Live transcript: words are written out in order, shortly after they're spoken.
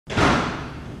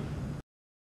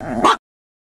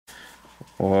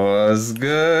What's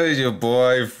good? Your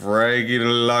boy Frankie the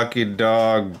Lucky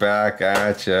Dog back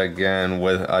at you again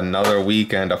with another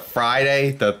weekend. A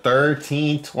Friday the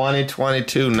 13th,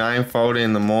 2022, 9:40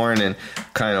 in the morning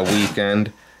kind of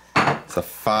weekend. It's a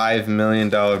 $5 million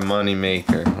money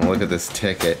maker. And look at this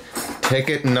ticket.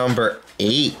 Ticket number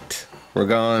 8. We're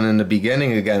going in the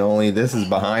beginning again, only this is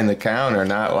behind the counter,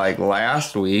 not like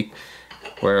last week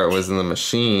where it was in the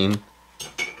machine.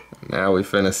 Now we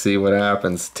finna see what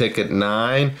happens. Ticket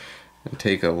 9, and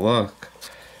take a look.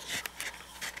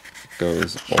 It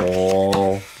goes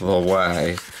all the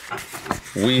way.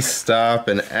 We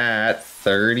stopping at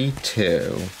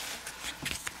 32.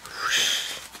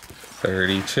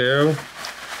 32.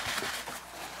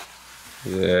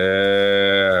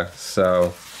 Yeah.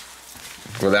 So,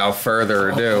 without further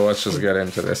ado, let's just get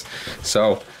into this.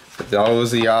 So, for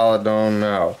those of y'all that don't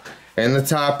know, in the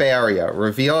top area,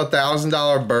 reveal a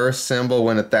 $1,000 burst symbol,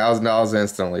 win $1,000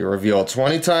 instantly. Reveal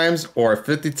 20 times or a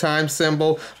 50 times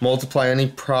symbol, multiply any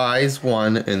prize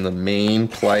won in the main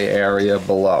play area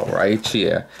below, right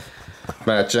here.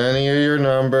 Match any of your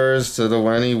numbers to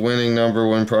any winning number,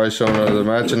 win prize shown under the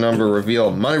matching number. Reveal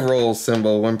a money roll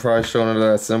symbol, win prize shown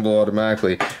under that symbol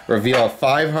automatically. Reveal a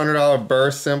 $500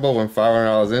 burst symbol, win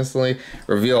 $500 instantly.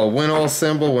 Reveal a win all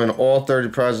symbol, win all 30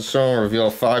 prizes shown. Reveal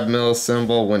a 5 mil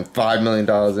symbol, win $5 million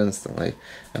instantly.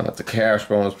 And with the cash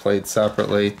bonus played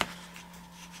separately,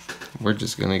 we're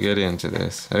just gonna get into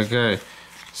this. Okay,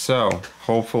 so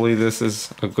hopefully this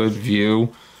is a good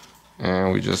view.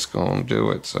 And we just gonna do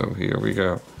it, so here we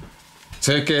go.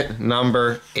 Ticket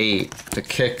number 8 to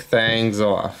kick things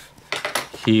off.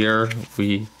 Here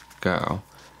we go.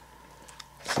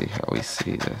 Let's see how we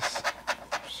see this.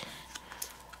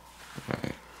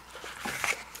 Right.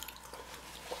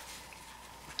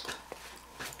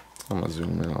 I'm gonna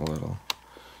zoom in a little.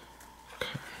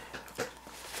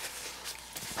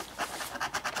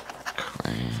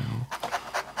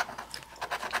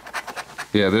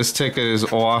 Yeah, this ticket is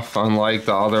off, unlike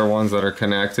the other ones that are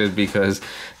connected, because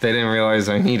they didn't realize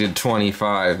I needed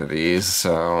 25 of these.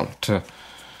 So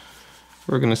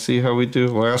we're gonna see how we do.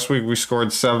 Last week we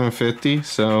scored 750,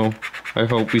 so I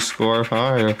hope we score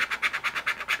higher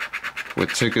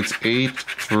with tickets 8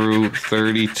 through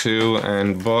 32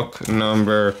 and book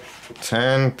number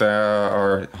 10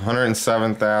 or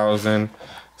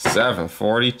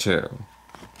 107,742.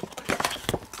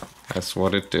 That's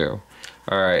what it do.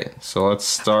 Alright, so let's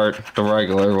start the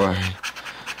regular way.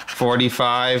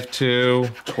 45, 2,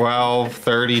 12,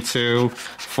 32,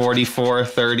 44,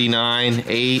 39,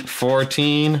 8,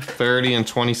 14, 30, and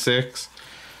 26.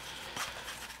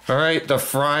 Alright, the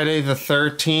Friday the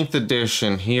 13th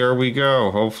edition. Here we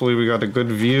go. Hopefully we got a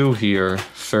good view here.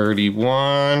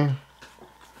 31,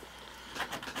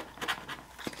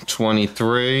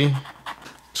 23,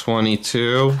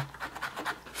 22,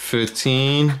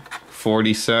 15,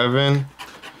 47,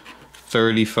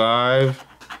 35,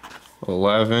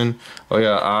 11. Oh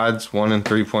yeah, odds 1 in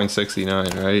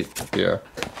 3.69, right? Yeah,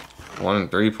 1 in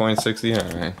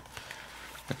 3.69, right?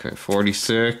 Okay,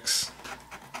 46,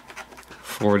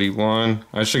 41.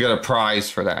 I should get a prize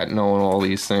for that, knowing all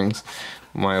these things.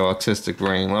 My autistic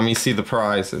brain. Let me see the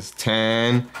prizes.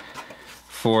 10,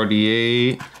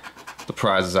 48. The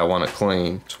prizes I want to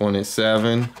claim.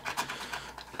 27,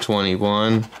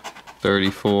 21,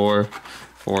 34,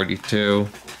 42.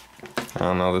 I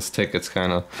don't know, this ticket's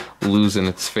kind of losing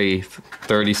its faith.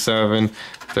 37,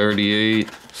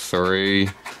 38, 3,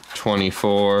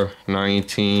 24,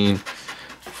 19,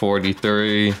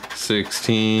 43,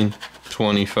 16,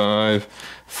 25,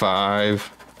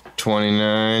 5,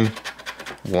 29,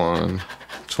 1,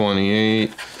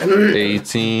 28,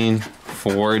 18,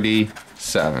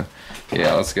 47.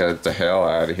 Yeah, let's get the hell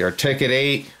out of here. Ticket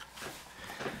 8.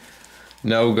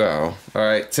 No go.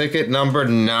 Alright, ticket number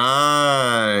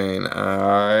 9.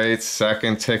 Alright,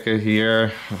 second ticket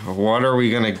here. What are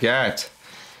we gonna get?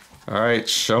 Alright,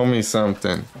 show me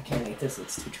something. I can't eat this,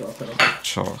 it's too chocolate.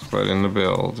 Chocolate in the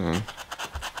building.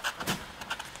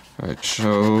 Alright,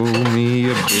 show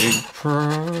me a big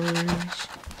prize.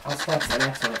 I'll swap the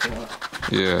next one if you want.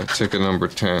 Yeah, ticket number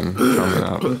 10 coming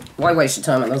up. Why waste your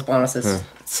time on those bonuses?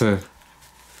 It's a...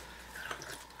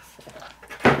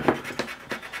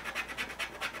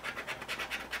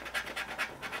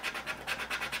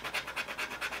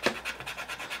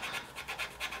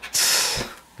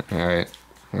 Alright,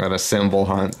 I got a symbol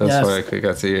hunt. That's yes. why I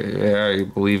got to. Yeah, you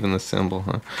believe in the symbol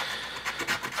hunt.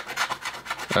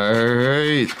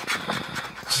 Alright.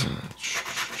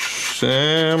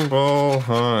 Symbol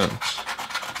hunt.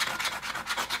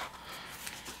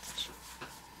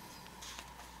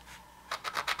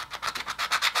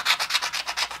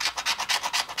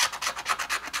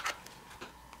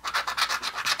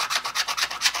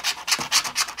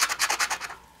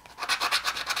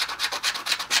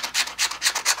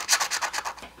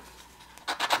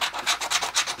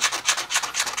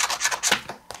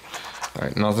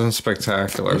 Alright, nothing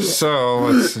spectacular. So,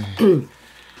 let's see.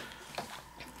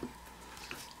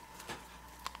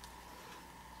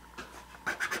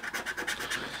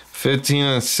 $15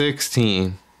 and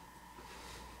 $16.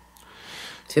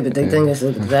 See, but the thing is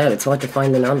with that, it's hard to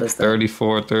find the numbers though.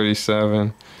 34,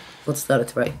 37. Let's start at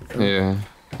 3. Yeah.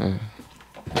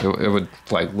 It would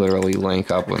like literally link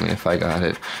up with me if I got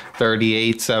it.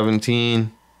 38,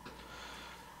 17.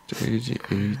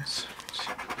 38.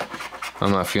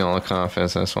 I'm not feeling the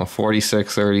confidence in this one.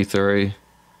 46, 33.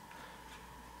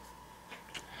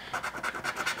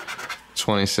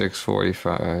 26,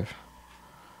 45.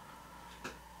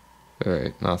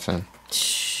 Alright, nothing.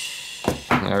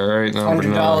 Alright, number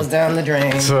 $100 9. down the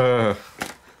drain.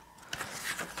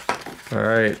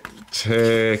 Alright,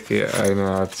 take it. I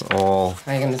know it's all.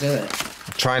 How are you gonna do it?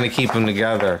 Trying to keep them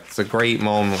together. It's a great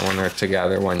moment when they're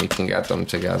together, when you can get them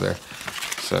together.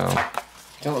 So.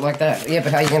 Do it like that. Yeah,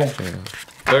 but how are you gonna? Yeah.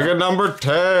 Look at number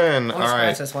 10. All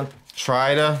right. This one.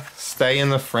 Try to stay in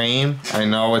the frame. I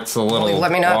know it's a little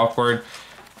Let me know. awkward.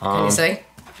 Can you see?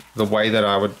 The way that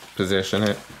I would position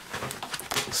it.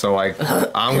 So like,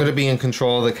 I'm gonna be in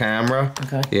control of the camera.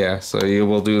 Okay. Yeah. So you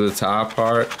will do the top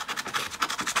part.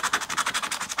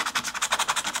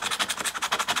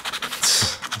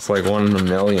 It's like 1 in a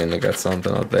million to get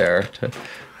something up there.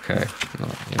 Okay.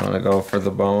 You want to go for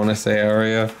the bonus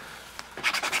area.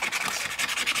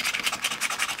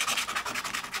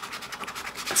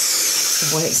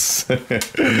 Waste.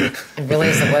 It really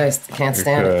is a waste. I can't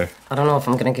stand it. I don't know if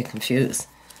I'm gonna get confused.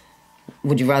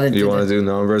 Would you rather do? You want to do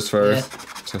numbers first?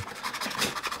 Yeah.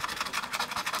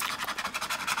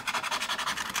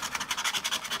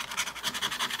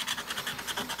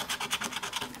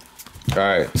 All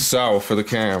right. So for the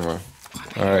camera.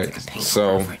 All right.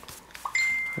 So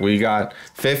we got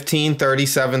 15,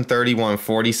 37, 31,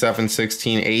 47,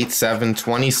 16, 8, 7,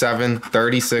 27,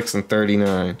 36, and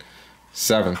 39.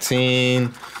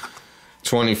 17,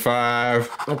 25.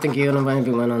 I think you and I might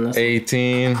be win on this.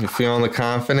 18. You feeling the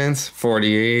confidence?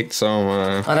 48. So am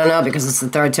I. I don't know because it's the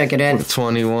third ticket in.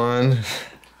 21.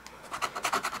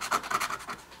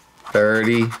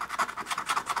 30.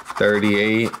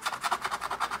 38.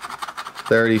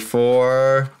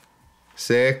 34.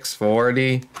 6.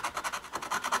 40.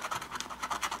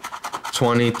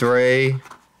 23.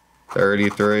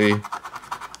 33.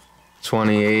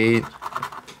 28.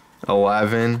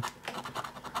 11,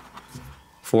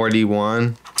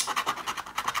 41,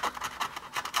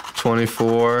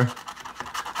 24,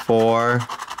 4,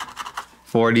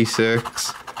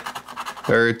 46,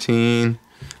 13,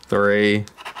 3,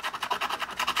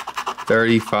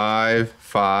 35,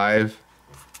 5.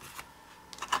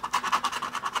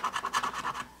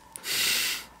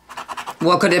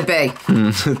 What could it be?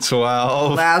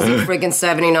 12. Lousy freaking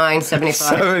 79, 75.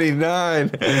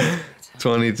 79.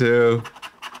 22.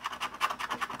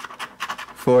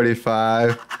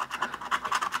 45.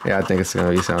 Yeah, I think it's going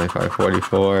to be 75.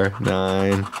 44,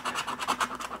 9,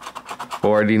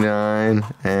 49,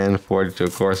 and 42.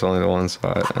 Of course, only the one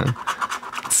spot.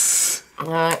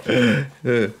 Alright.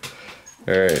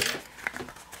 Alright.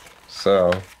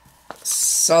 So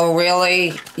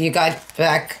really, you got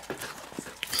back.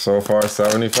 So far,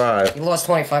 75. You lost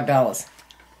 $25.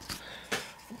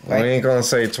 Right? We ain't going to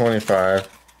say 25.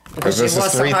 Because this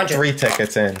is three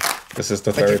tickets in. This is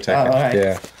the third ticket. Oh, right.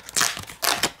 Yeah.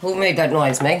 Who made that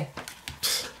noise? Me?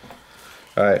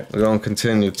 Alright, we're going to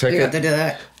continue. You have to do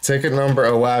that. Ticket number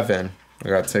 11.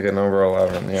 We got ticket number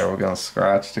 11. Yeah, we're going to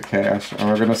scratch the cash. And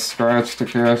we're going to scratch the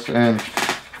cash in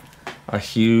a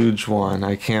huge one.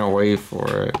 I can't wait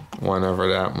for it, whenever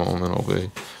that moment will be.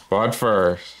 But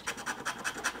first.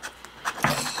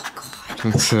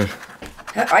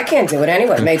 I can't do it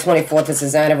anyway. May 24th is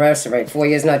his anniversary. 4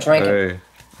 years not drinking. Hey.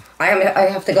 I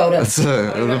have to go to...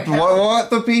 What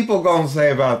the people gonna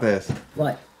say about this?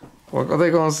 What? What are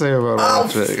they gonna say about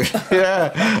watching?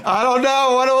 Yeah, I don't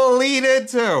know. What it will lead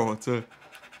into?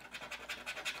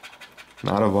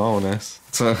 Not a bonus.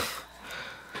 All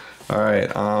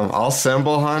right. I'll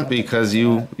symbol hunt because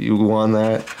you won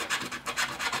that.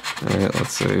 All right.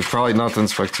 Let's see. Probably nothing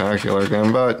spectacular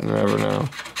again, but you never know.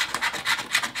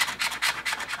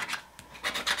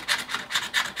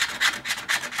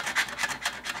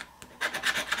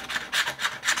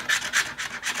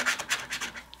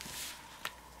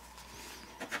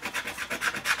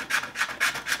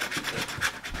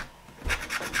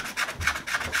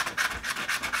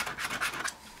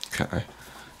 Okay.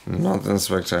 Nothing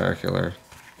spectacular.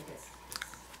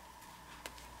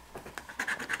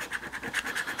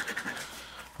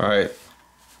 Alright.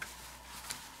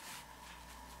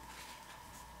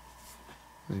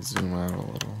 Let me zoom out a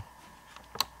little.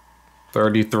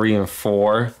 33 and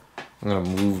 4. I'm gonna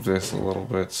move this a little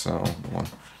bit, so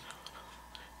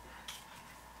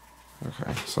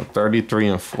okay, so 33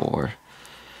 and 4.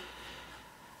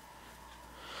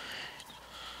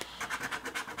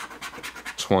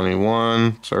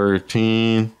 21,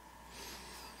 13.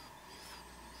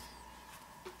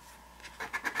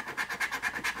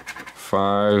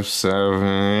 5,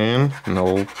 7,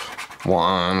 nope.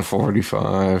 1,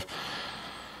 45.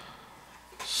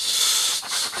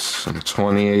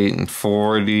 28 and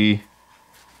 40.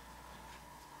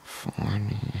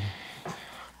 40.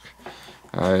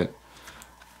 Alright.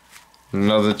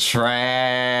 Another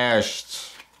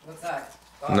trashed. What's that?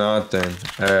 Nothing.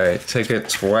 Alright, ticket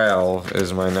 12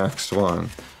 is my next one.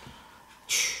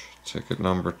 Ticket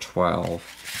number 12.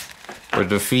 We're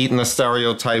defeating the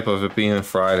stereotype of it being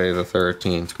Friday the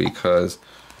 13th because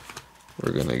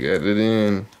we're gonna get it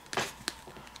in.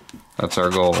 That's our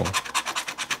goal.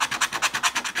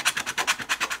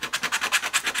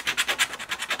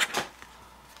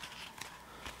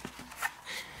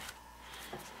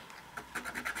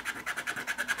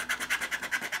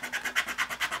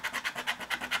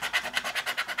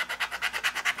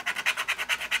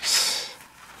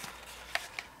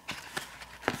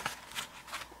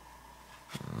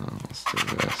 Let's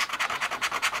do this.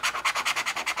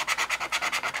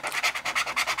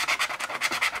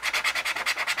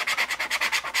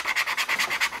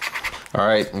 All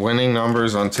right, winning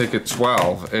numbers on ticket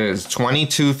 12 is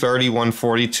 22, 31,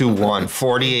 42, 1,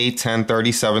 48, 10,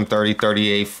 37, 30,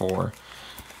 38, 4.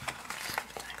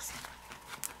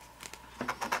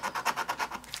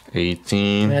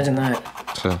 18. Imagine that.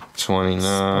 To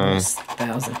 29.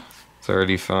 1,000.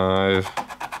 35.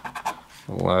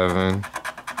 11.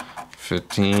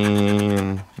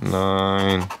 15.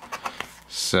 9.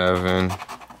 7.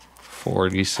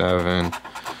 47.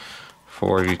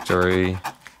 43.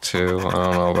 2. I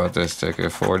don't know about this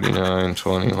ticket. 49.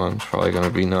 21. Probably going to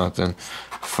be nothing.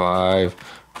 5.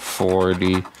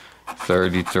 40.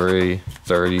 33.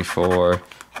 34.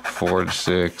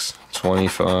 46.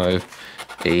 25.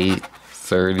 8,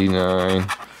 39,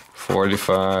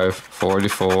 45,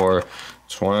 44,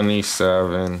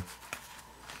 27,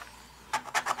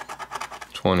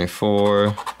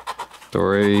 24,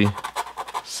 3,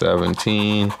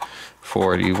 17,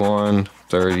 41,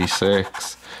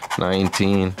 36,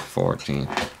 19, 14.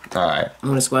 Alright. I'm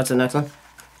gonna squat to the next one.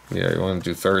 Yeah, you want to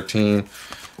do 13?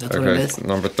 That's what it is.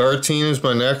 Number 13 is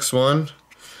my next one.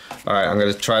 Alright, I'm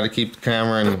going to try to keep the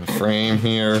camera in frame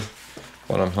here.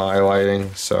 What I'm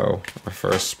highlighting. So my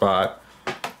first spot,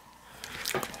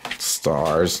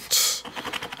 stars.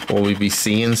 Will we be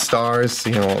seeing stars?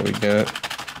 Seeing what we get?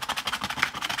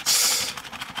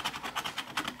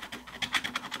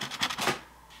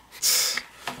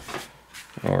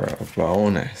 Or a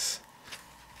bonus.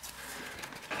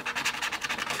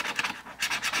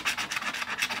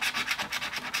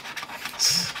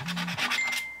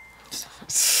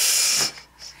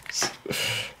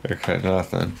 Okay,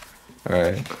 nothing.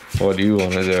 Alright, what do you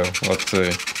want to do? Let's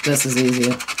see. This is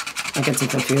easier. I get too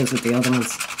confused with the other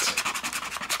ones.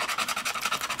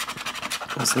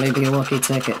 This may be a lucky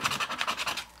ticket.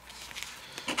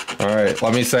 Alright,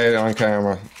 let me say it on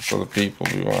camera so the people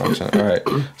be watching. Alright,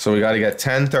 so we got to get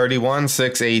 10, 31,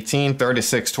 6, 18,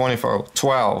 36, 24,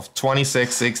 12,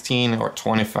 26, 16, or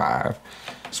 25.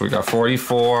 So we got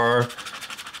 44.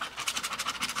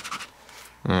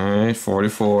 Alright,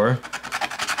 44.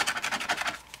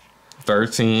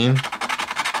 13,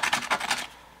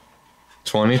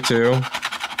 22,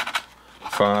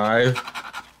 5,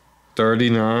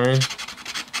 39,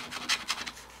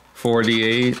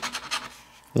 48,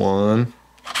 1,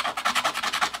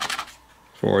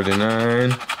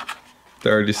 49,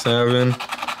 37,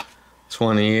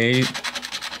 28.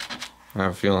 I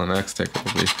have a feeling the next ticket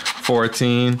will be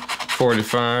 14,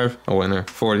 45, a winner,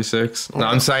 46. No,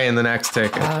 I'm saying the next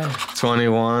ticket.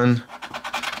 21.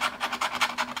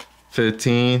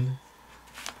 15.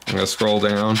 I'm gonna scroll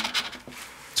down.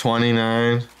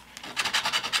 29.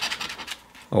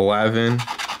 11.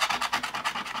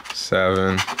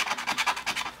 7.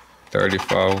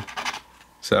 34.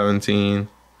 17.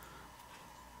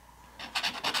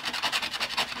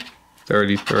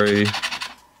 33.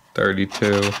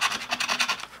 32.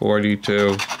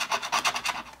 42.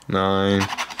 9.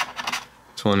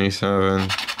 27.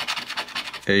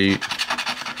 8.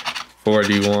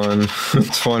 41,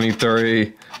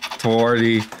 23,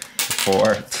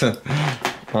 44.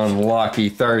 Unlucky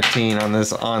 13 on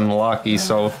this unlucky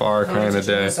so far kind of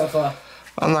day. So far.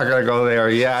 I'm not gonna go there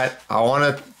yet. I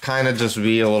want to kind of just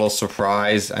be a little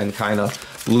surprised and kind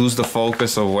of lose the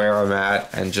focus of where I'm at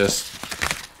and just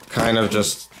kind of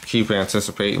just keep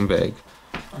anticipating big.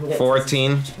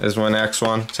 14 is my next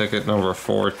one. Ticket number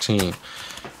 14.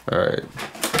 Alright.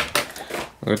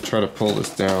 I'm going to try to pull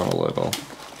this down a little.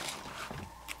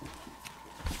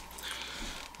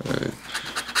 Alright.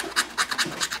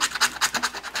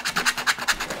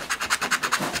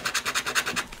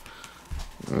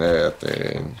 That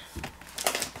thing.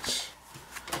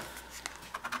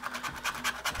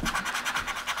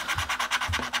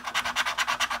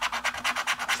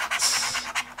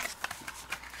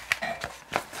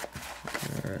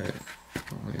 Alright.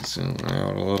 Let me zoom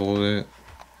out a little bit.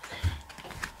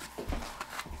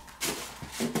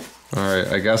 Alright,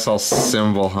 I guess I'll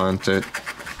symbol hunt it.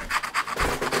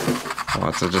 I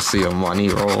want to just see a money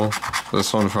roll.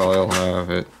 This one probably will have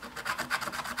it.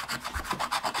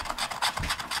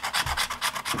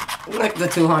 Like the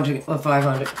 200 or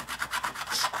 500.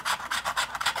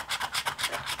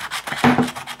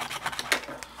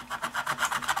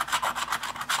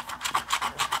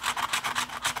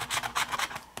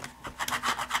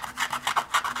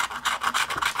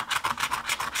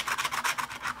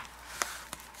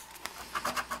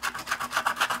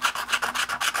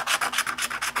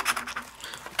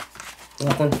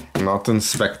 Nothing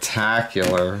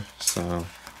spectacular, so.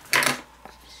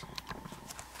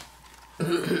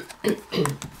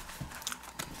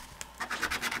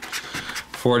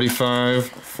 $45,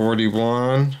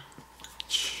 $41.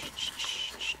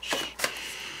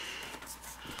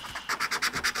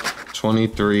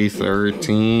 $23,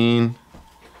 $13.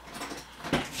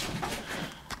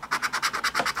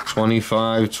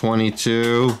 $25,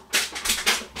 $22.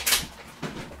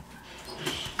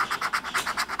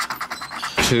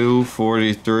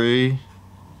 $2.43.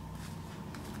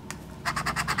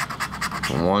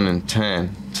 1 and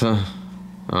 10.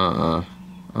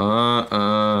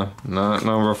 Not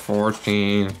number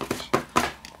 14.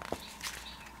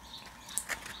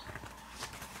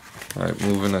 Alright,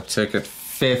 moving to ticket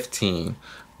 15.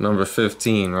 Number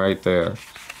 15 right there.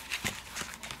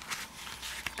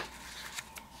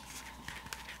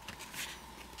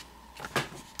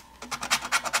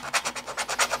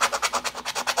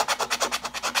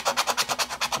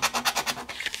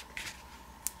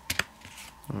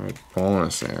 Alright,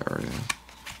 bonus area.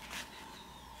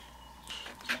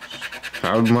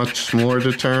 How much more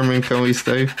determined can we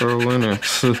stay for a winner?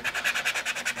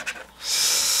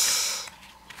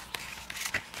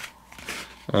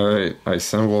 Alright, I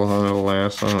symbol on the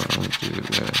last one. I'll do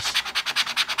this.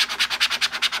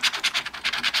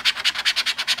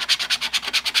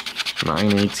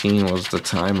 $9.18 was the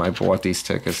time I bought these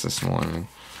tickets this morning.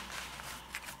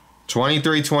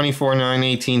 23, 24, 9,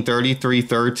 18, 33,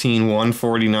 13,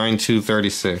 149,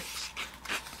 236.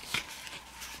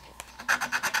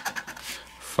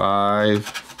 5,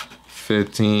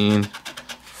 15,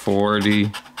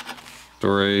 40,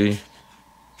 3,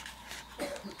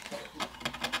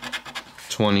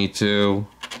 22,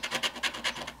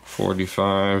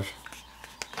 45,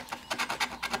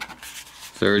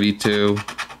 32,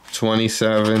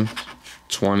 27,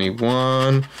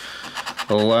 21,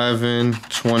 11,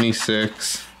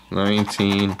 26,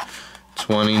 19,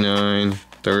 29,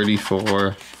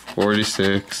 34,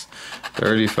 46,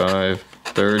 35,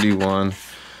 31,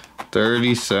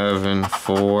 37,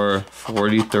 4,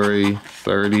 43,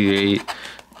 38,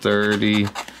 30,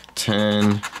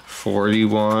 10,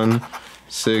 41,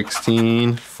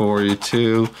 16,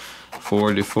 42,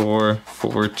 44,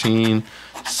 14,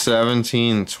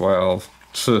 17, 12.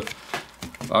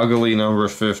 Ugly number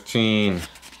 15.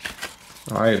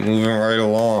 Alright, moving right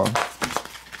along.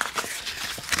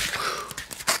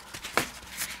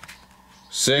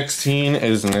 16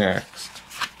 is next.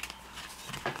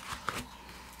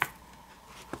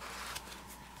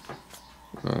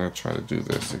 I'm gonna try to do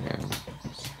this again.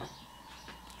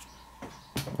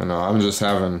 I know, I'm just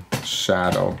having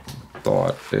shadow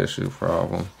thought issue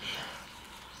problem.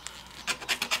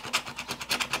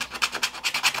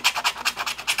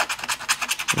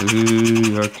 Ooh,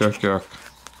 yuck, yuck, yuck.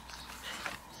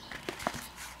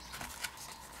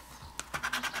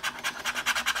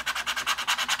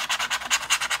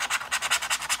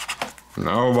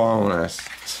 No bonus.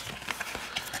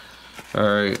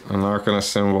 Alright, I'm not gonna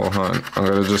symbol hunt. I'm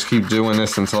gonna just keep doing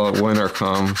this until winter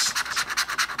comes.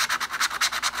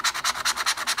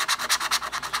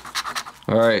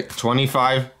 Alright,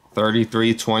 25,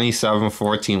 33, 27,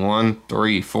 14, 1,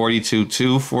 3, 42,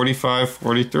 2, 45,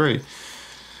 43.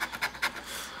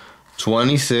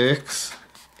 26,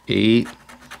 8,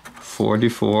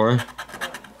 44,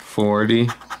 40,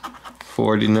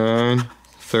 49,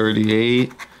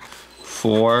 38,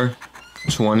 4,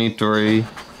 23,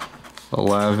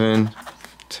 11,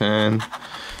 10,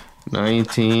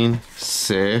 19,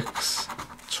 6,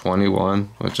 21,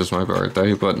 which is my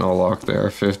birthday, but no luck there.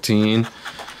 15,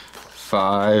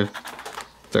 5,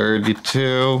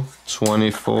 32,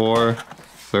 24,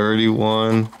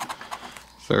 31,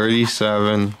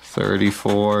 37,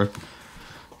 34,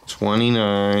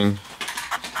 29,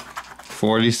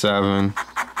 47,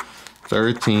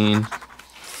 13,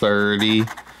 30,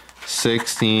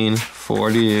 16,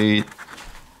 48,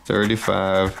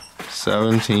 35,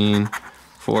 17,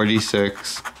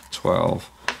 46, 12.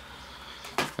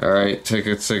 Alright,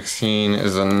 ticket 16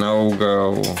 is a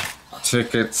no-go.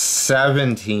 Ticket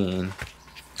 17.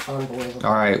 Unbelievable.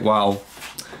 Alright, well,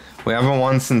 we haven't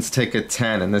won since ticket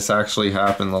 10, and this actually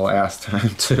happened the last time,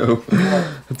 too.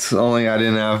 It's only I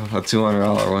didn't have a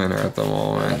 $200 winner at the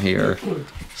moment here.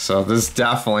 So this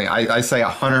definitely, I say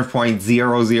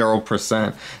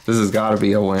 100.00%. This has got to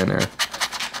be a winner.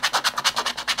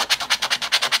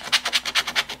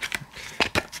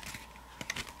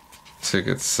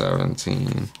 Ticket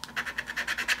 17.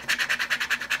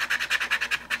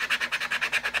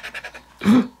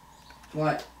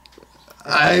 What?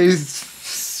 I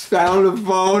found a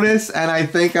bonus, and I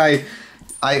think I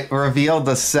revealed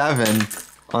the 7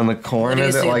 on the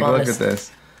corner. That, like, look at this.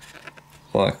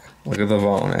 Look at the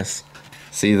bonus.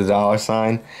 See the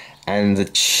 $sign? And the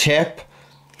tip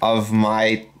of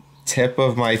my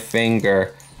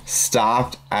finger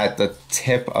stopped at the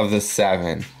tip of the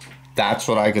 7. That's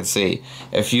what I could see.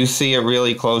 If you see it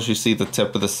really close, you see the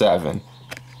tip of the 7.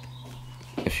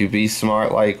 If you be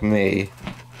smart like me,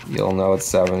 you'll know it's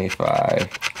 75.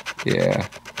 Yeah.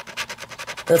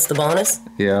 That's the bonus?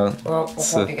 Yeah. Well,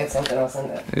 let's hope you get something else in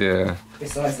there. Yeah.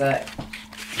 Besides that.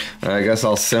 I guess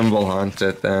I'll symbol hunt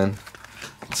it then.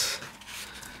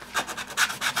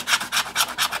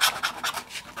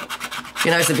 Be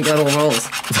nice if you got all rolls.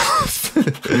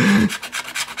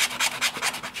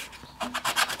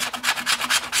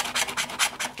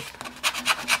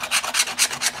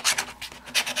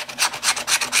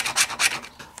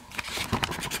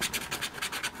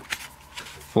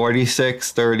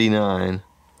 $46.39.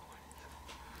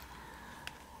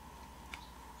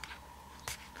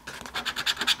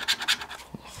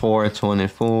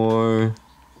 424.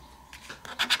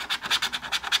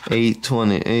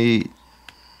 828.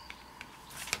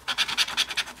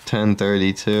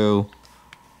 1032.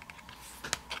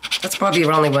 That's probably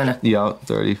your only winner. Yup,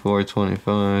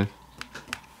 34.25.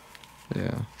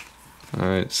 Yeah.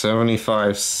 Alright,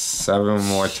 75, 7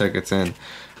 more tickets in.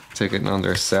 Ticket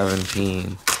number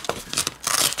 17.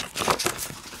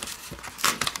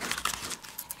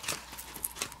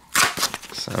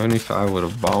 $75 with a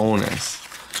bonus.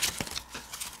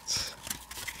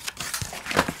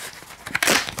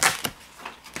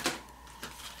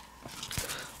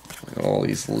 All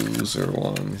these loser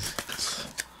ones.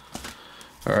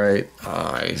 Alright,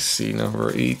 I see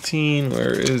number 18.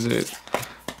 Where is it?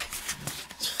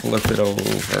 Let's flip it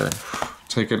over.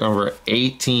 Ticket number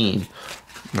 18.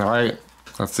 Alright,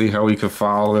 let's see how we can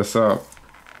follow this up.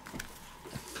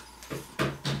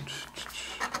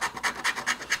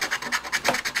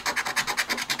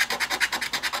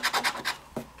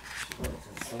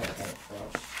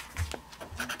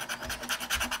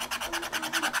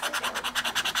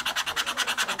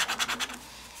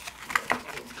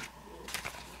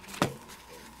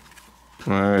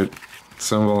 Alright,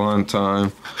 symbol on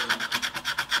time.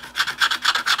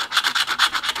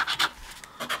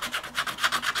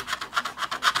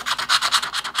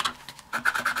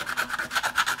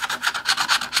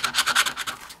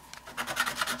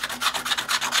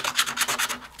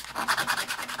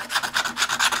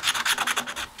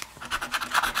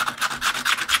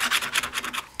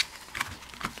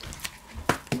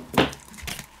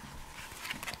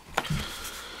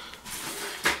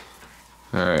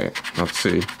 Alright, let's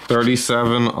see.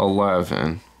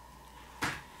 3711.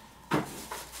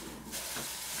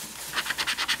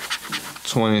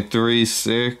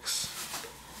 23-6.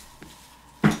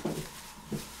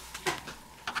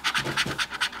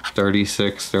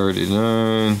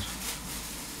 36-39.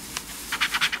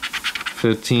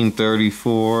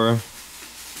 15-34.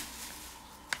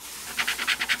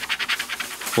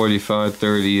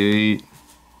 45-38.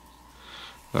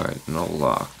 Alright, no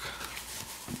luck.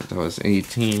 That was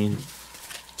 18.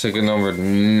 Ticket number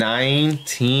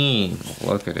 19.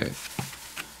 Look at it.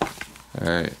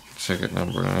 Alright, ticket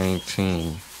number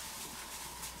 19.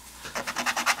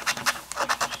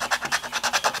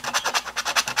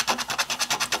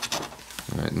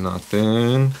 Alright,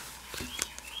 nothing.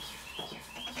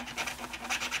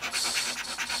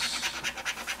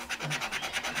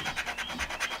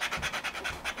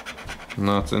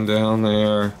 Nothing down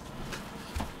there.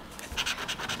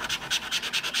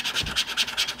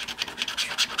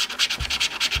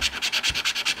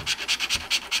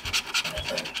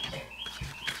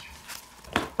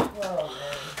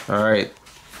 All right.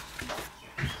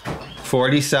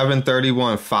 47,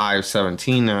 31, 5,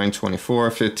 17, 9,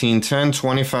 24, 15, 10,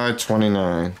 25,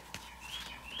 29.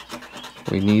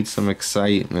 We need some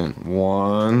excitement.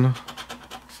 1,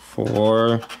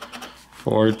 4,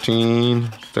 14,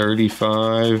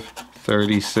 35,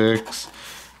 36,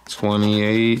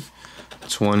 28,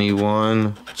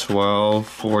 21, 12,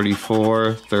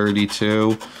 44,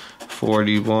 32,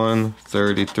 41,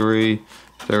 33,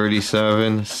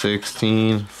 37,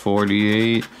 16,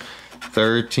 48,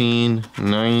 13,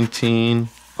 19,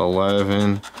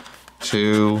 11,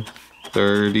 2,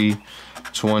 30,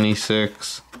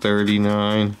 26,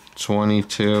 39,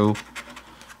 22,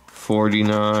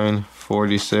 49,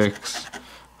 46,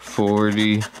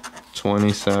 40,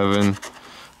 27,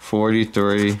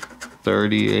 43,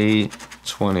 38,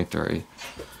 23.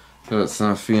 So it's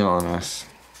not feeling us.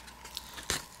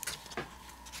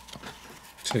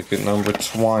 Ticket number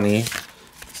 20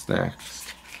 is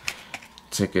next.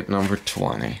 Ticket number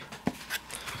 20.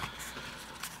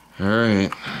 All right.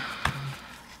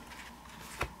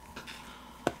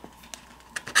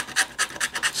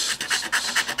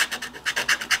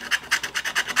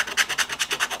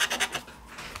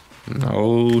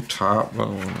 No top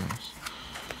bonus.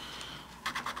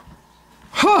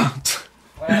 Huh!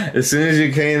 As soon as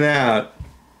you came out,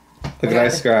 look what I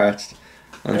scratched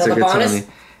on Another ticket bonus? 20.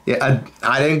 Yeah,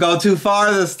 I didn't go too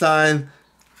far this time.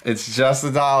 It's just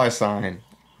a $sign.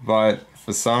 But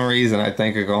for some reason, I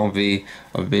think it's going to be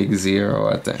a big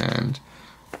 0 at the end.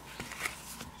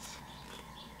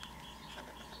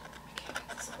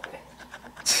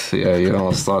 Yeah, you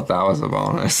almost thought that was a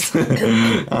bonus.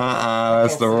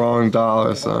 That's the wrong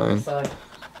 $sign.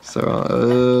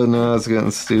 So, now it's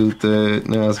getting stupid.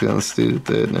 Now it's getting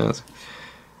stupid. Now it's...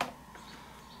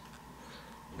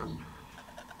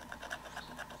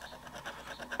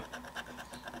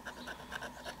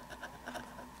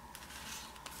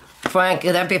 Frank,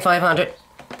 could that be 500?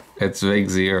 It's big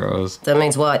zeros. That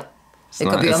means what? It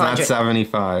could be 100. It's not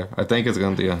 75. I think it's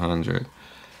going to be 100.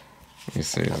 Let me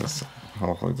see this.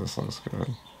 Hopefully this looks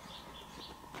good.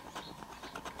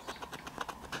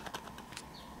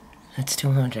 That's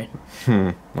 200.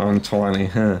 On 20,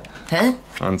 huh? Huh?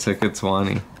 On ticket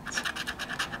 20.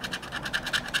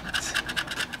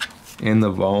 In the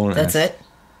bonus. That's it?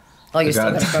 Oh, you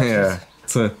still got scratches?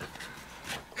 Yeah.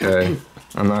 Okay.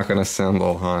 I'm not going to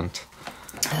symbol hunt.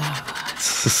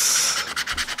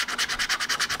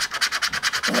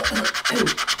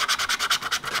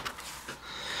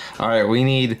 All right, we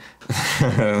need...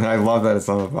 I love that it's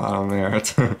on the bottom there.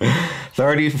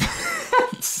 30...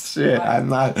 Shit,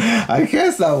 I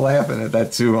can't stop laughing at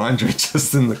that 200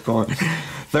 just in the corner.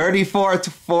 34,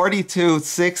 42,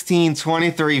 16,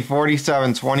 23,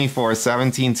 47, 24,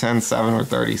 17, 10, 7, or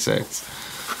 36.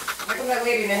 How come that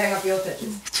lady didn't hang up your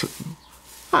pictures?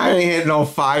 I didn't hit no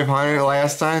 500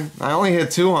 last time. I only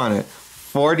hit 200.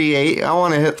 48, I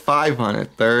want to hit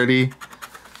 500. 30,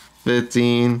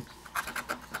 15,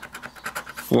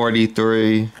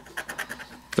 43,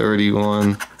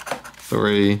 31,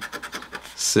 3,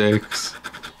 6,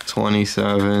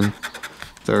 27,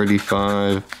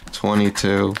 35,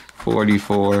 22,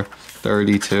 44,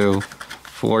 32,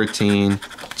 14,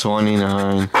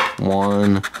 29,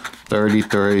 1,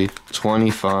 33,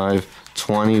 25,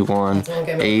 21,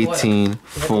 18,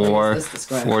 4,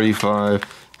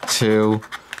 45, 2,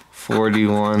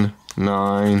 41,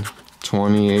 9,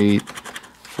 28,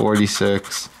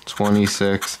 46,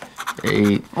 26,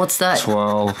 8, What's that?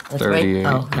 12, 38.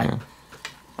 Oh, okay. Yeah.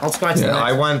 I'll scratch Yeah, the I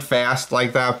next. went fast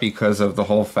like that because of the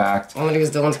whole fact. I'm gonna use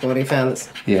Dylan's code. He found this.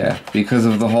 Yeah, because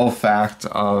of the whole fact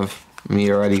of me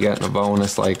already getting a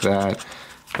bonus like that.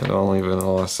 It only been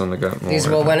awesome to get more. These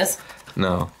are all winners?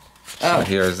 No. Oh. So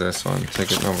here's this one,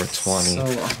 ticket number 20. So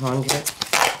 100.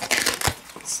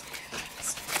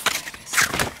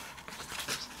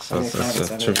 So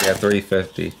this should be at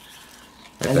 350.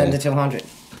 And then the 200.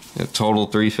 Yeah, total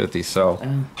 350. So, all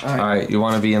right. all right, you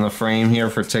want to be in the frame here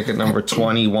for ticket number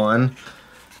 21.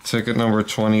 Ticket number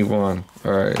 21.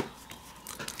 All right.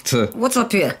 What's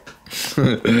up here?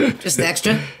 Just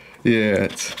extra? Yeah,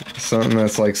 it's something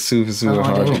that's like super, super I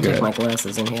hard to didn't take get. my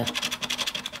glasses in here.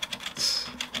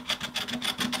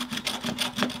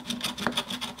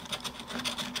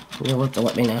 You'll have to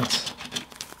let me know.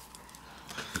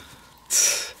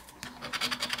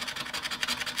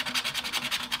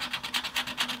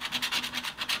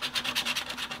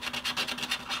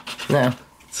 No.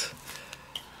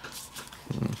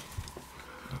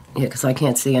 Yeah, because I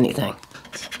can't see anything.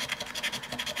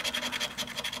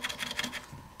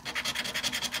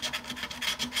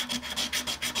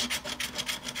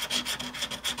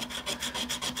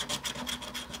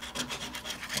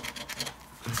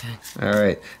 Okay. All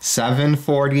right. 7,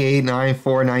 48, 9,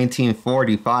 4, 19,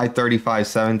 40, 5, 35,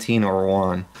 17, or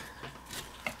 1.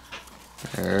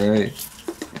 All right.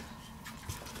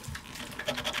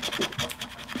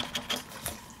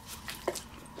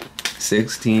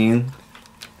 $16,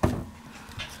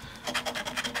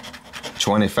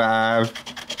 25,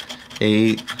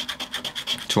 8,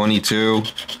 22,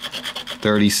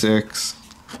 36,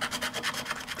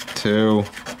 2,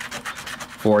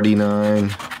 49,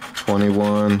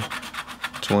 21,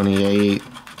 28,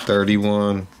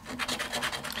 31,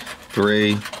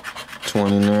 3,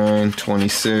 29,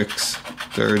 26,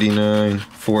 39,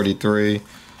 43,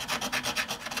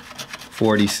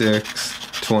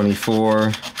 46,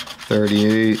 24,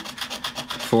 38,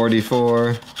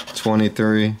 44,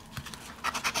 23,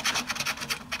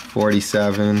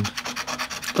 47,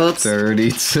 Oops.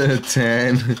 30,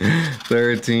 10,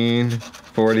 13,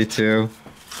 42.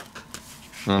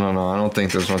 I don't know. I don't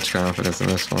think there's much confidence in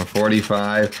this one.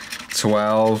 45,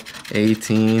 12,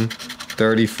 18,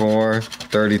 34,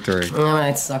 33. All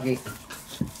right, sucky.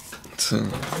 All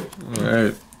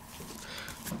right.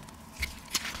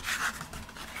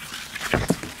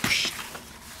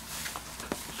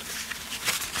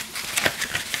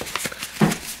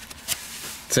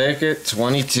 Ticket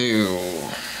 22.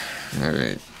 All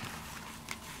right.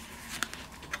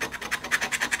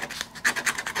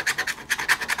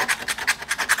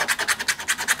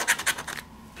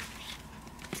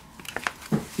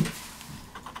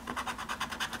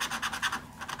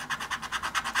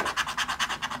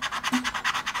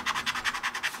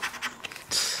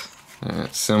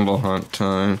 Symbol hunt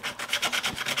time.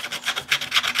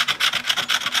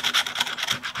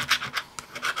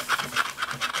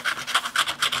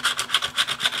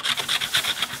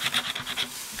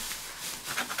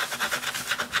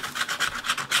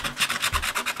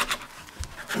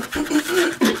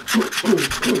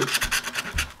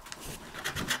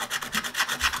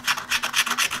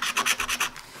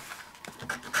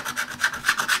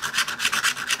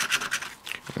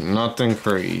 Nothing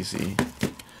crazy.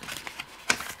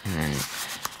 All right.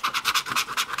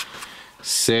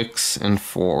 6 and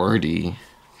 40.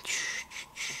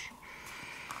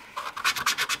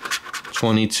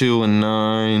 22 and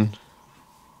 9.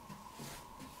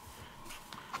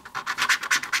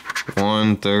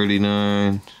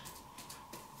 139.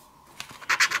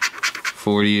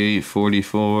 48,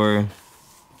 44.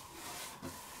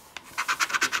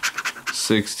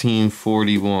 16,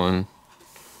 41.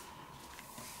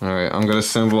 Alright, I'm gonna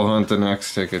symbol hunt the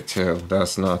next ticket too.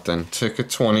 That's nothing. Ticket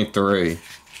 23.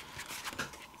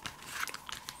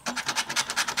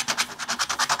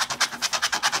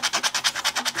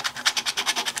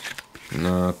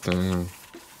 Nothing.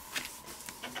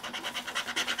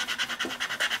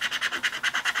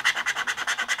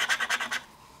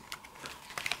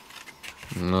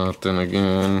 Nothing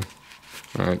again.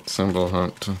 Alright, symbol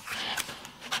hunt.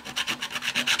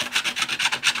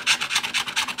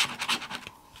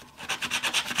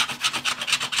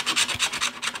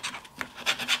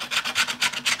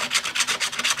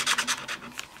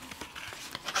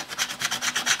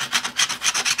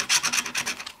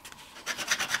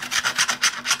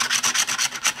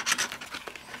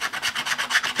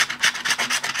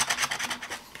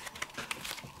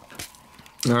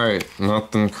 Alright,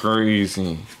 nothing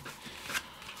crazy.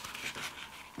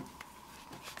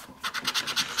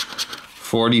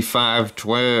 45,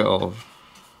 12.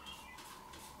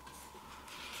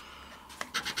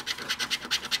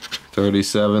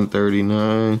 37,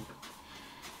 39.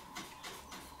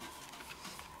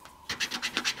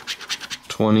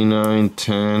 29,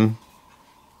 10.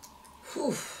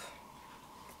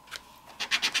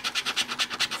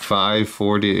 5,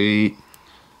 48.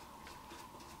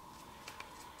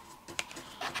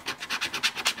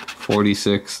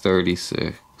 46,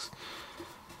 36.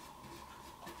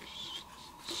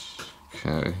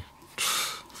 Okay.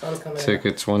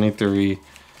 Ticket 23.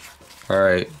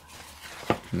 Alright.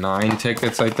 9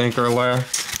 tickets, I think, are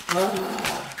left.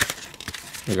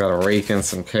 We gotta rake in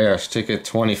some cash. Ticket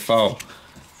 24.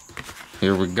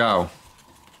 Here we go.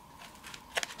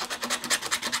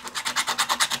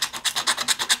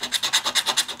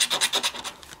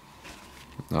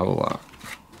 No luck.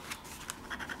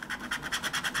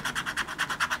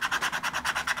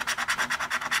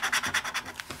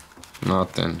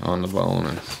 Nothing on the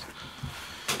bonus.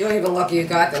 You're even lucky you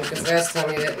got them, because last time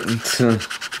you didn't.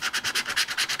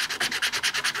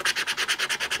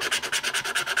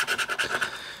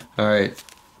 Alright.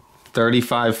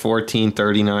 35, 14,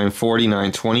 39,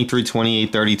 49, 23,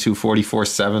 28, 32, 44,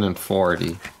 7, and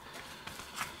 40.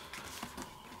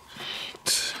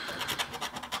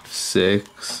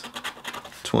 6,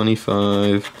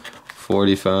 25,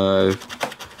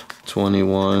 45,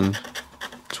 21,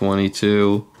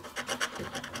 22,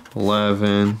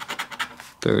 11,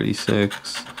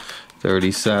 36,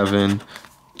 37,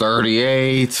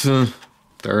 38,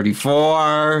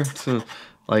 34,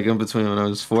 like in between when I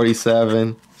was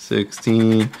 47,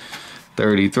 16,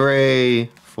 33,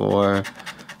 4,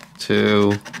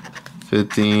 2,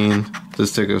 15,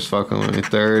 this ticker's fucking with me,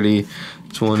 30,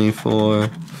 24,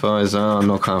 5,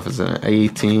 no confidence in it,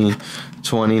 18,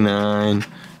 29,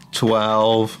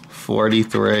 12,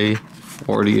 43,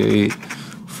 48,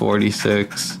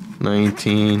 46,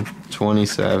 19,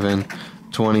 27,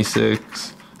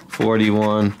 26,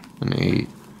 41, and 8.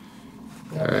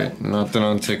 Alright, nothing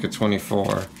on ticket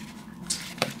 24.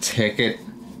 Ticket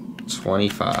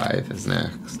 25 is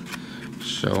next.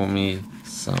 Show me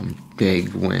some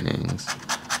big winnings.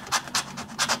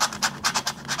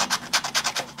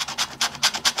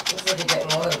 Looks like you're getting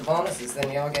more of the bonuses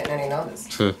than you're getting any numbers.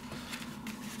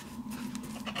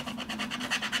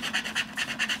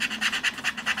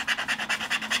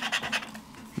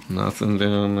 Nothing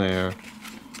down there.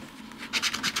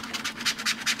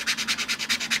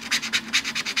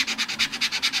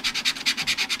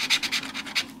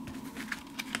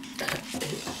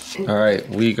 Alright,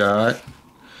 we got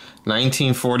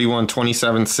 19, 41,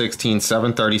 27, 16,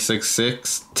 7, 36,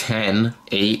 6, 10,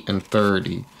 8, and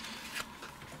 30.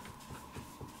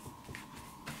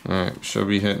 Alright, should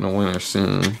be hitting a winner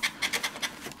soon.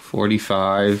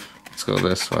 45, let's go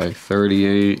this way.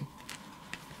 38,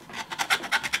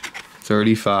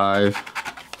 35,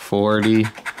 40,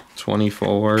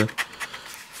 24,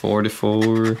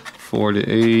 44,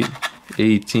 48,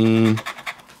 18,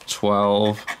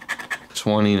 12,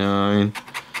 29,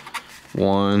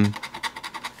 1,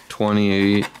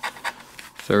 28,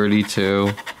 32,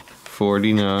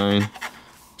 49,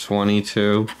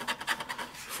 22,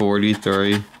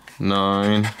 43,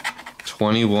 9,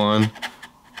 21.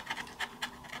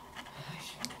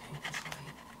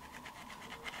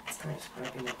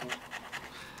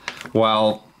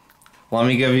 Well, let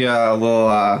me give you a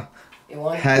little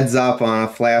heads up on a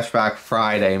Flashback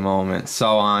Friday moment.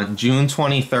 So on June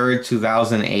 23rd,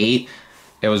 2008,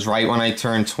 it was right when I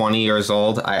turned 20 years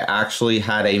old, I actually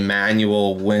had a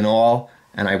manual win-all,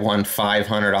 and I won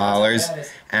 $500.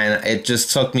 And it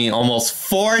just took me almost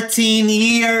 14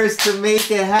 years to make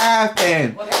it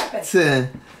happen. What happened?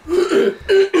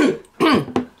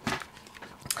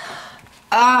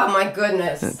 Oh, my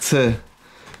goodness.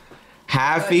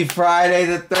 Happy Friday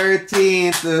the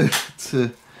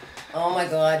 13th. Oh, my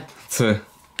God.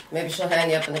 Maybe she'll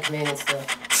hang you up in the convenience store.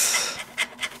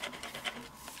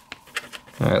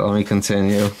 Alright, let me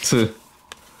continue.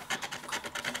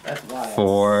 That's wild.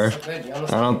 4. I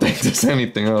don't think there's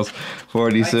anything else.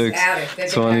 46,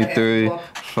 23,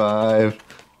 5,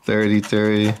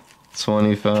 33,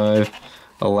 25,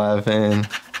 11,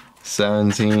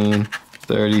 17,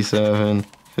 37,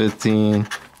 15,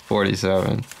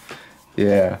 47.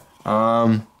 Yeah.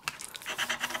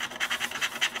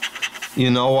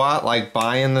 You know what? Like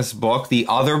buying this book, the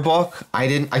other book,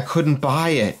 I couldn't buy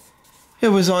it. It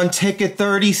was on ticket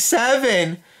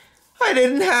 37. I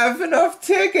didn't have enough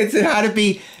tickets. It had to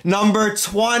be number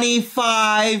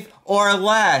 25 or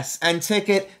less. And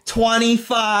ticket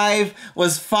 25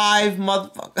 was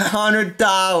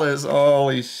 $500.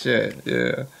 Holy shit,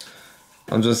 yeah.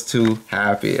 I'm just too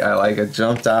happy. It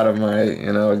jumped out of my,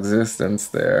 existence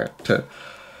there.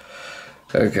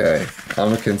 Okay,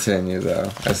 I'm gonna continue though.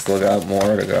 I still got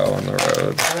more to go on the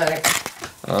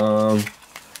road.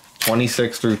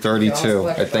 26 through 32.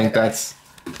 I think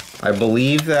I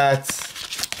believe that's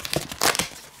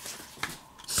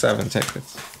 7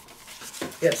 tickets.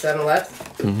 You have 7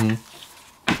 left? Mm-hmm.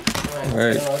 Alright.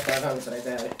 I don't know if 500, but I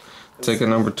doubt it. Ticket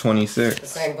number 26. The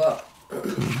same book.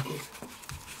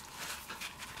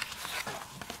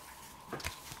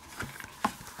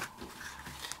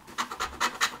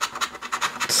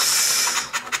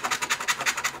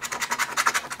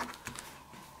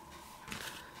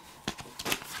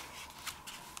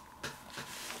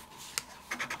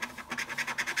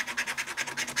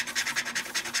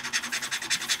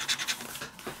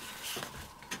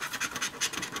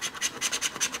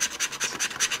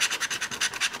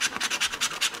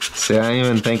 See, I didn't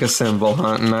even think of symbol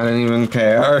hunting. I didn't even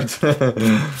care.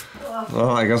 Well,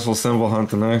 I guess we'll symbol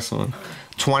hunt the next one.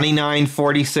 29,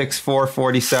 46, 4,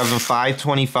 47, 5,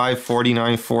 25,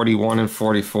 49, 41, and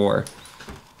 44.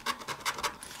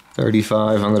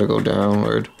 35, I'm going to go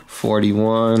downward.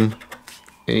 41,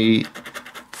 8,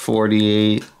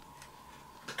 48,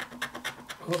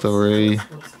 3,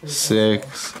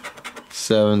 6,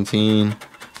 17,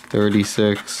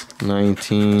 36,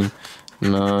 19,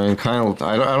 9, kind of,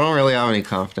 I don't really have any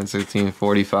confidence. 15,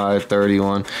 45,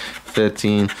 31,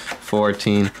 15,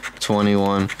 14,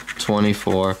 21,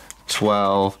 24,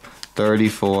 12,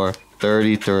 34,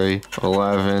 33,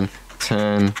 11,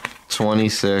 10,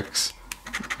 26,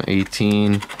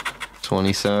 18,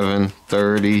 27,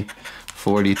 30,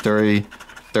 43,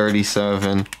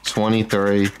 37,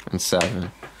 23, and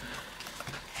 7.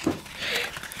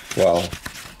 Well,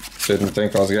 didn't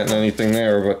think I was getting anything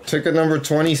there, but ticket number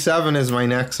 27 is my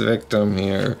next victim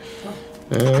here.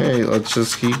 Alright, let's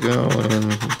just keep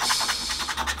going.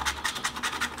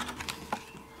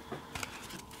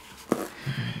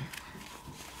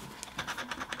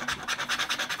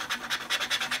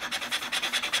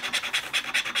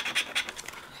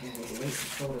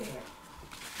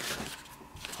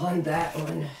 On that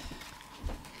one.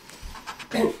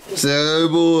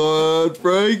 Simple Hunt,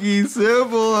 Frankie,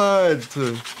 Simple Hunt.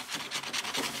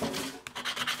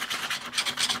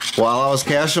 While I was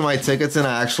cashing my tickets in,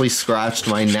 I actually scratched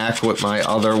my neck with my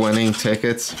other winning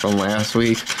tickets from last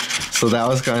week. So that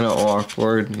was kind of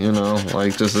awkward, you know,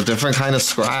 like just a different kind of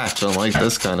scratch, unlike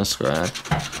this kind of scratch.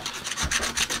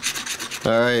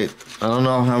 Alright, I don't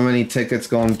know how many tickets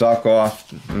gonna duck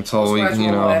off until we,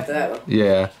 you know,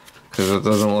 yeah, because it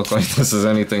doesn't look like this is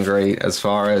anything great as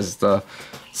far as the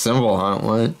symbol hunt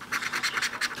went.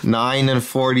 9 and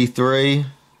 43.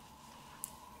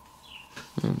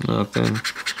 Nothing.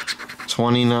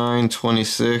 29,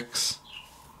 26.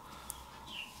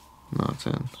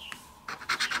 Nothing.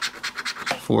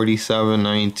 47,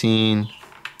 19.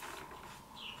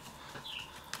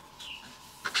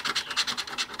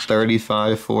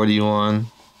 35, 41.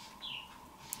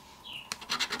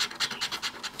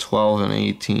 12 and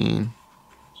 18.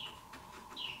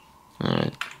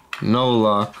 Alright. No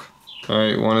luck.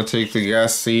 Alright, want to take the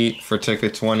guest seat for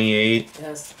ticket 28?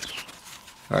 Yes.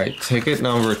 Alright, ticket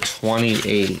number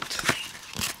 28.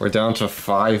 We're down to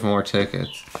 5 more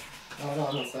tickets. Hold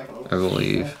on a second. I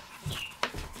believe.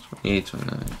 28,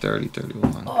 29, 30,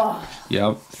 31. Oh.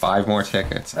 Yep, 5 more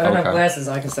tickets. I don't have glasses,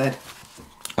 like I said.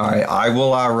 Alright, I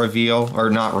will reveal,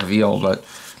 or not reveal, but,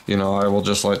 you know, I will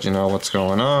just let you know what's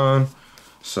going on.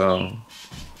 So...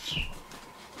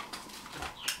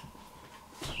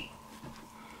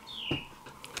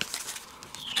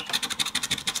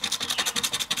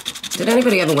 Did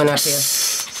anybody ever win up here?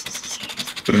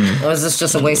 Or is this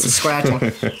just a waste of scratching?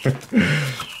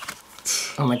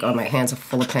 Oh my god, my hands are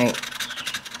full of paint.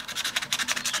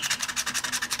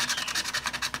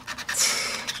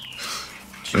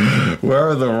 Where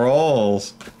are the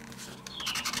rolls?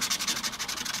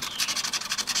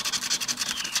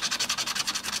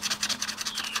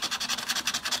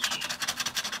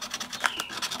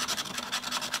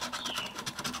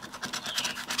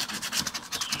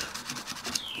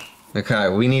 Okay,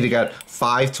 we need to get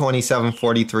 5, 27,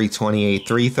 43, 28,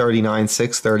 3, 39,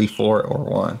 6, 34, or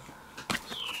 1.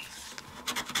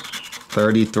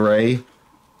 33,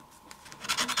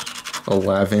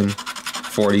 11,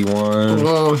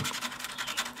 41,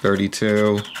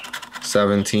 32,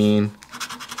 17,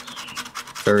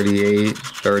 38,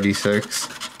 36,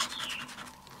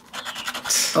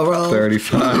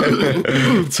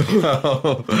 35,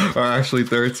 12, or actually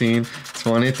 13,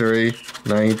 23,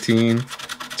 19,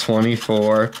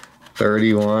 24,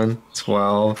 31,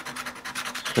 12,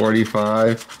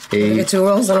 45, 8. Did you get 2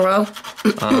 rolls in a row?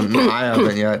 I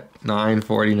haven't yet. 9,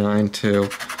 49, 2.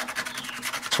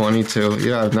 22.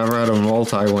 Yeah, I've never had a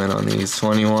multi-win on these.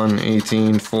 21,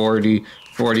 18, 40,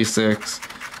 46,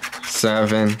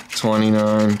 7,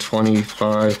 29,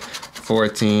 25,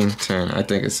 14, 10. I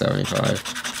think it's 75.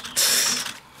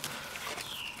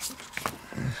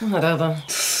 Whatever.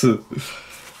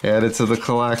 Add it to the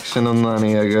collection of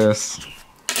money, I guess.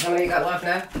 How many you got left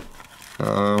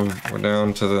now? We're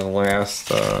down to the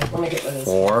last Let me get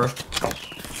 4.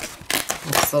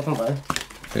 Silken one.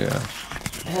 Yeah.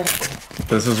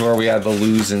 This is where we had the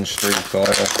losing streak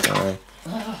last time.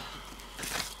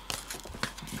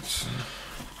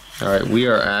 Alright, we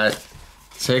are at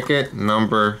ticket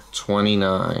number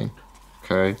 29.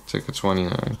 Okay, ticket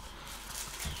 29.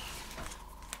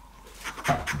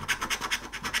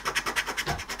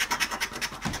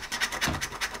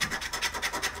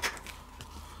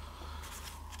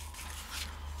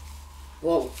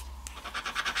 Whoa.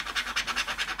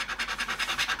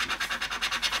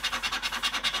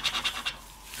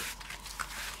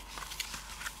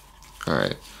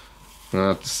 Alright,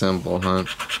 not the symbol hunt.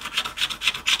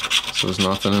 So there's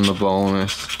nothing in the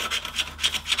bonus.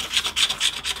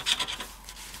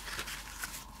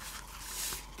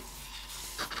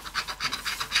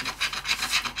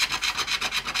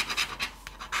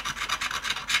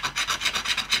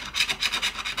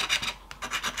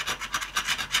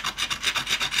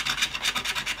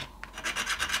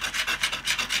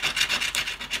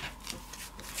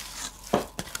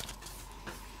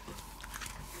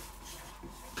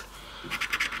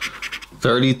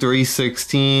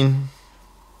 3316.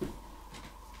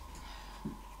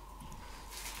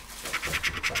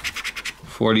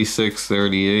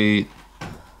 4638.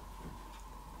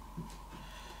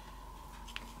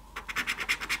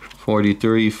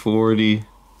 4340.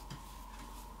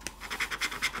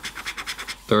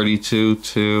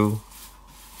 32-2.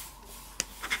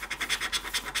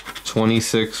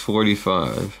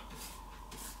 2645.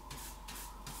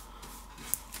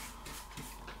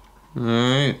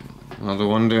 Alright, another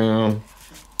one down.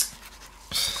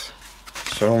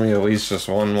 Show me at least just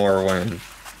one more win.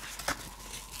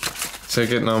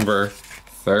 Ticket number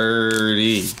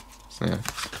 30. Yeah.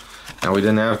 Now we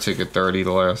didn't have ticket 30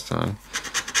 the last time.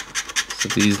 So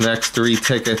these next 3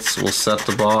 tickets will set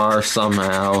the bar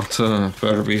somehow to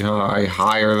better be high,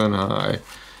 higher than high.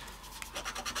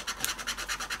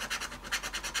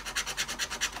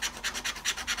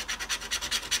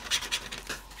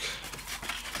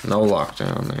 No luck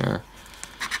down there.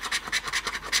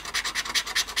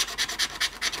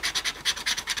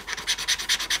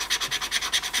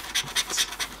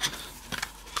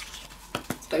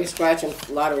 So you're scratching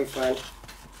lottery friend.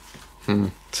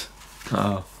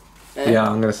 Oh. Yeah,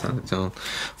 I'm gonna send it to him.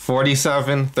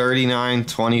 47, 39,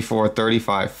 24,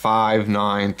 35, 5,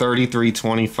 9, 33,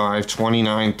 25,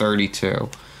 29, 32.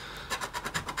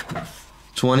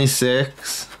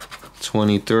 26,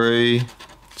 23,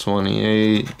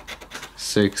 28,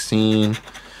 16,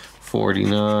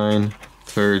 49,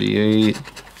 38,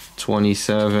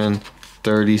 27,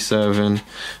 37,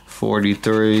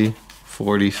 43,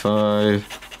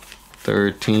 45,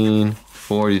 13,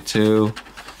 42,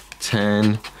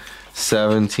 10,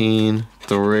 17,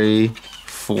 3,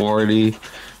 40,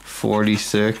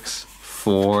 46,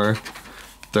 4,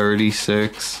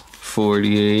 36,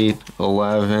 48,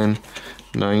 11,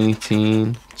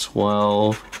 19,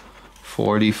 12,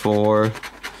 44,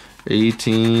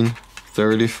 18,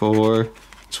 34,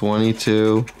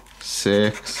 22,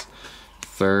 6,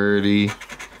 30,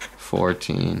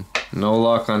 14. No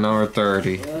luck on number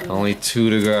 30. Only 2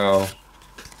 to go.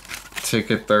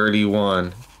 Ticket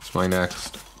 31. It's my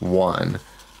next one.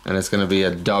 And it's going to be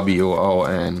a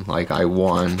WON, like I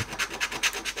won.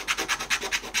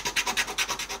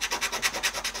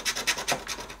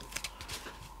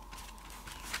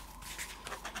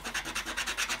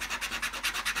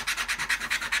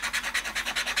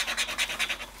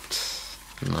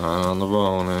 Not on the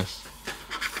bonus.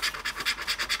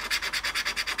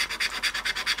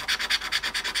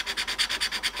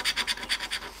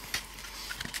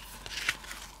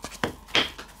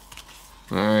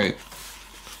 Alright.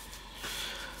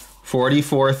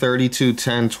 44, 32,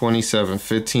 10, 27,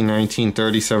 15, 19,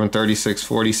 37, 36,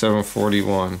 47,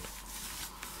 41. I'm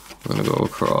gonna go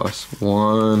across.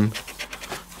 1,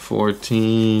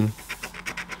 14,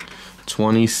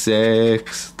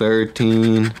 26,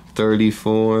 13,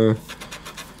 34,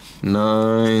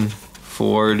 9,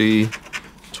 40,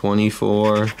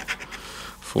 24,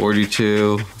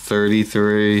 42,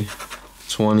 33,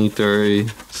 23,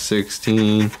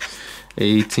 16,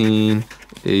 18,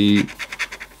 8,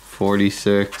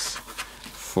 46,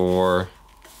 4,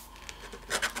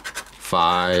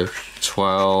 5,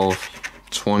 12,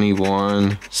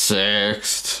 21,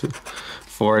 6,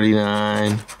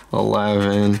 49,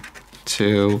 11,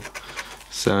 2,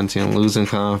 17. I'm losing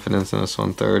confidence in this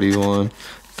one. 31,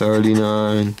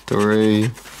 39, 3,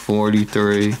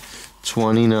 43,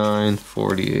 29,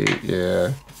 48.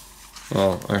 Yeah.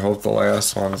 Well, I hope the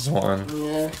last one's one.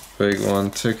 Yeah. Big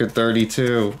one. Ticket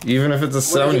 32. Even if it's a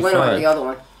 75. What did you win on the other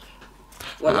one?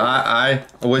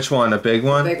 Which one? A big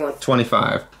one? Big one.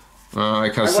 25. I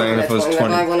kept saying if it was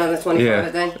 20. I won on the 25 yeah,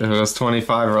 a day. if it was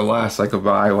 25 or less, I could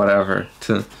buy whatever.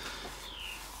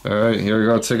 Alright, here we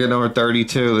go. Ticket number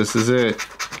 32. This is it.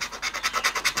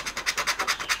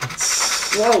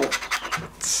 Whoa.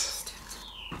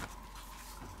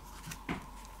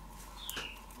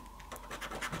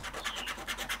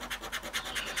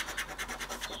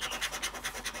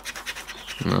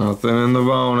 Nothing in the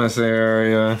bonus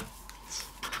area.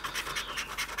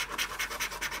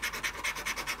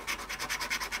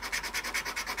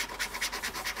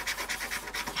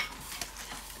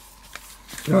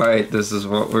 Alright, this is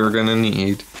what we're gonna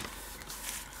need.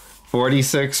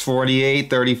 46, 48,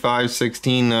 35,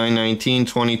 16, 9, 19,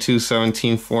 22,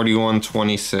 17, 41,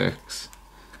 26.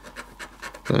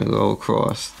 Gonna go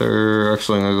across.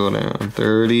 Actually, I'm gonna go down.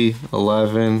 30,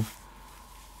 11,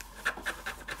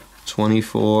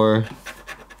 24,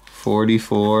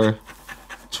 44,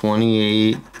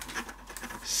 28,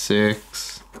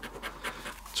 6,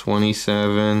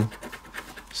 27,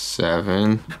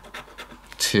 7,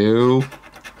 2,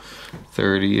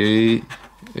 38,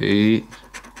 8,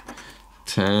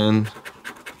 10,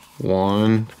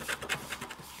 1,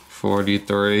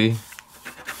 43,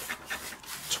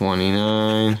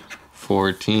 29,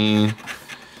 14,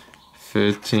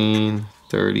 15,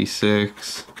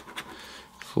 36,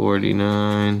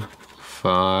 49,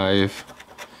 5,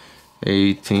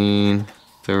 18,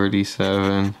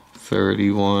 37,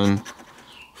 31,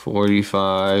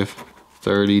 45,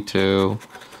 32,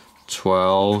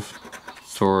 12,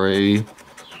 3,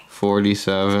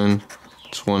 47,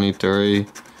 23,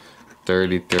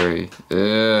 33.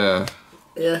 Yeah.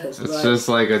 It's just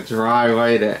like a dry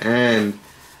way to end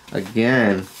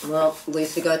again. Well, at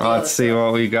least we got the Let's see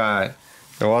what we got.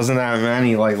 There wasn't that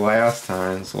many like last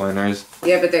time's winners.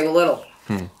 Yeah, but they were little.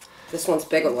 This one's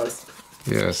bigger ones.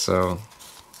 Yeah, so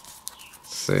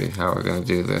let's see how we're gonna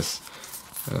do this.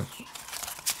 We'll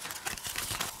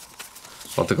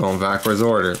have to go in backwards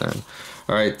order then.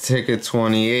 Alright, ticket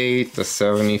 28 to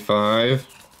 75.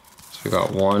 So we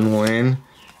got one win.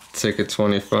 Ticket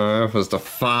 25 was the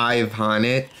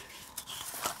 500.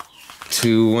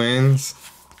 2 wins.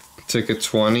 Ticket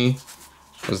 20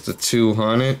 was the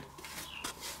 200.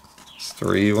 It's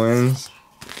 3 wins.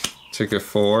 Ticket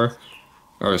 4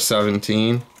 or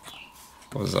 17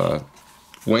 was a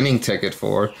winning ticket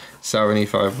for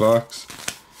 75 bucks.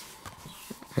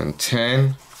 And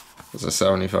 10 was a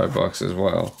 75 bucks as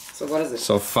well. So what is it?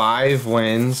 So 5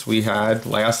 wins we had.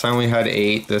 Last time we had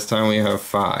 8. This time we have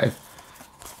 5.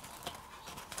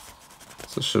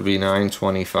 So it should be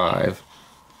 925.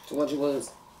 So what'd you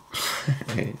lose?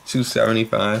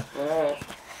 275. Alright.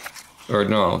 Or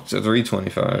no,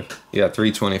 325. Yeah,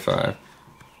 325.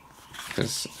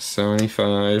 Because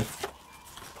 75,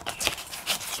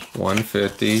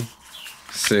 150,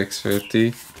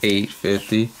 650,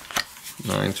 850,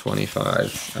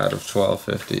 925 out of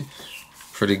 1250.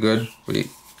 Pretty good. We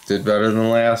did better than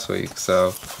last week,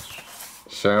 so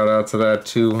shout out to that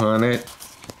 200.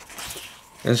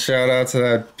 And shout out to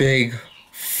that big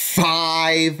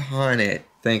 500.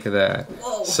 Think of that.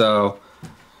 Whoa. So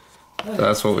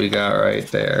that's what we got right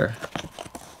there.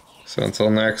 So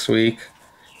until next week,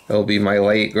 it'll be my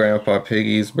late Grandpa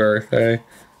Piggy's birthday.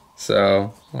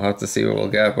 So we'll have to see what we'll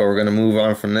get, but we're going to move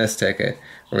on from this ticket.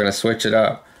 We're going to switch it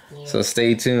up. Yeah. So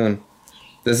stay tuned.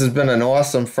 This has been an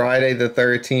awesome Friday the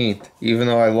 13th, even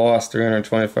though I lost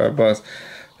 325 bucks.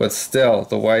 But still,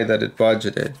 the way that it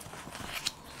budgeted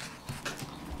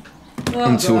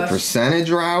into a percentage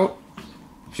route,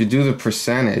 if you do the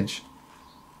percentage,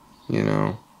 you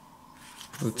know,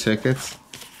 the tickets,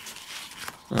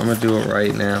 I'm going to do it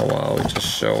right now while we just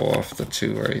show off the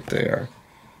 2 right there.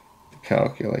 The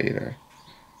calculator.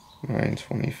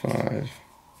 925.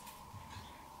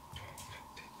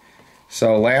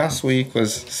 So last week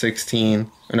was 60.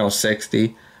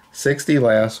 60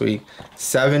 last week.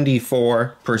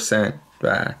 74%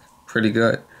 back. Pretty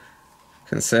good.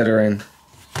 Considering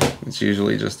it's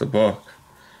usually just a book.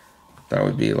 That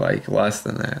would be like less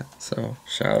than that. So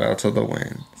shout out to the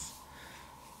wins.